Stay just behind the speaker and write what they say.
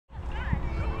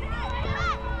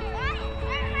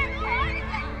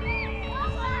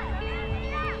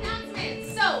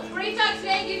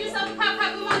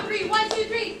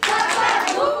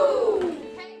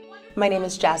My name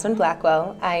is Jasmine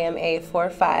Blackwell. I am a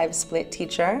 4-5 split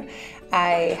teacher.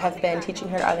 I have been teaching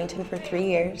here at Arlington for 3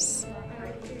 years.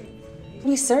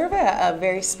 We serve a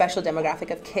very special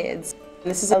demographic of kids.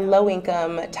 This is a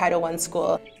low-income Title I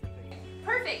school.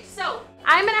 Perfect. So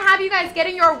I'm going to have you guys get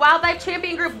in your wildlife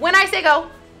champion group when I say go.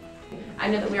 I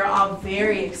know that we are all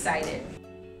very excited.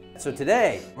 So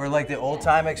today, we're like the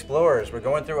old-time explorers. We're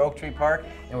going through Oak Tree Park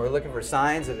and we're looking for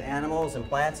signs of animals and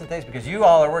plants and things because you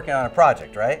all are working on a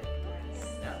project, right?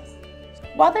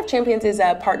 Wildlife Champions is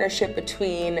a partnership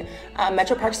between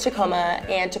Metro Parks Tacoma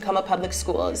and Tacoma Public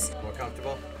Schools. More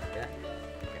comfortable? Yeah.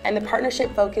 And the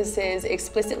partnership focuses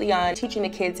explicitly on teaching the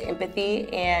kids empathy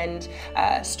and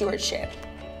stewardship.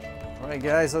 All right,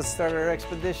 guys, let's start our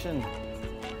expedition.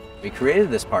 We created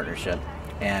this partnership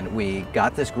and we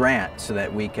got this grant so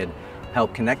that we could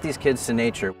help connect these kids to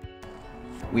nature.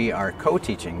 We are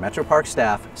co-teaching Metro Park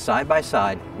staff side by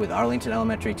side with Arlington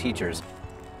Elementary teachers.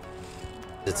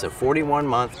 It's a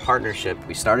 41-month partnership.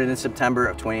 We started in September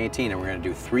of 2018 and we're going to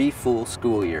do 3 full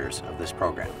school years of this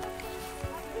program.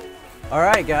 All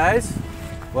right, guys,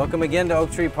 welcome again to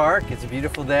Oak Tree Park. It's a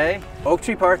beautiful day. Oak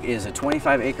Tree Park is a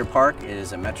 25-acre park. It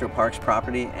is a Metro Parks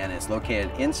property and it's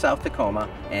located in South Tacoma,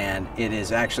 and it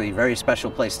is actually a very special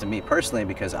place to me personally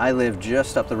because I live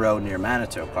just up the road near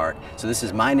Manitou Park. So this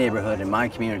is my neighborhood and my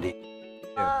community.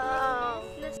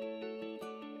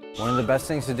 One of the best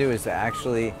things to do is to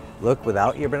actually look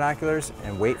without your binoculars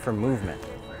and wait for movement.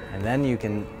 And then you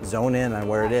can zone in on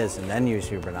where it is and then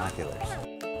use your binoculars.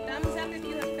 Thumbs up if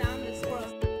you have found the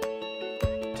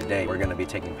squirrels. Today we're going to be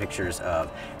taking pictures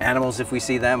of animals if we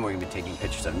see them. We're going to be taking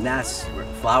pictures of nests where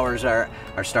flowers are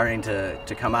starting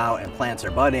to come out and plants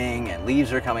are budding and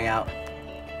leaves are coming out.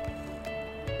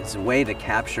 It's a way to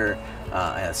capture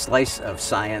a slice of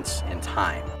science in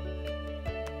time.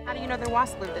 How do you know the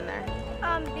wasp lived in there?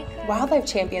 Wildlife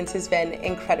Champions has been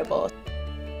incredible.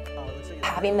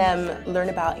 Having them learn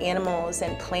about animals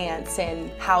and plants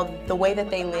and how the way that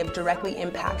they live directly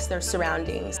impacts their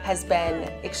surroundings has been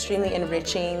extremely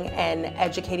enriching and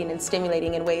educating and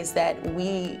stimulating in ways that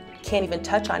we can't even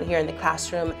touch on here in the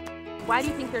classroom. Why do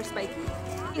you think they're spiky?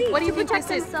 What do you think this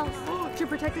is? To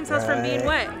protect themselves from being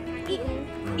what?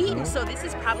 Eaten. So this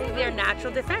is probably their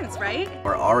natural defense, right?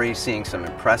 We're already seeing some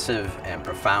impressive and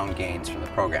profound gains from the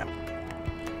program.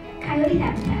 Coyote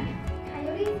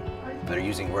habitat. They're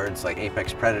using words like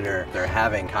apex predator. They're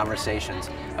having conversations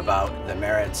about the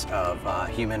merits of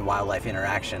human-wildlife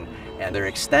interaction, and they're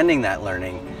extending that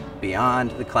learning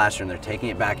beyond the classroom. They're taking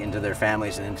it back into their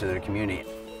families and into their community.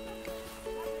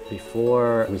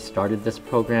 Before we started this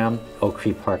program, Oak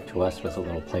Tree Park to us was a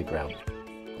little playground.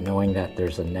 Knowing that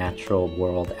there's a natural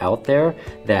world out there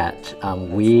that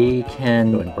we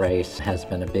can embrace has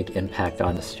been a big impact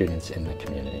on the students in the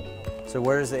community. So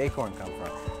where does the acorn come from?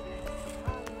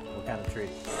 What kind of tree?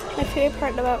 My favorite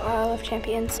part about Wildlife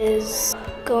Champions is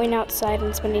going outside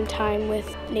and spending time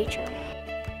with nature.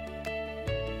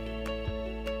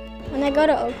 When I go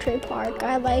to Oak Tree Park,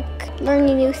 I like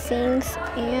learning new things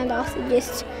and also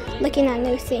just looking at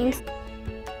new things.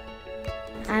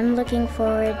 I'm looking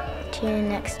forward to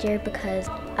next year because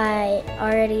I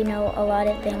already know a lot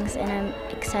of things and I'm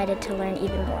excited to learn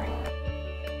even more.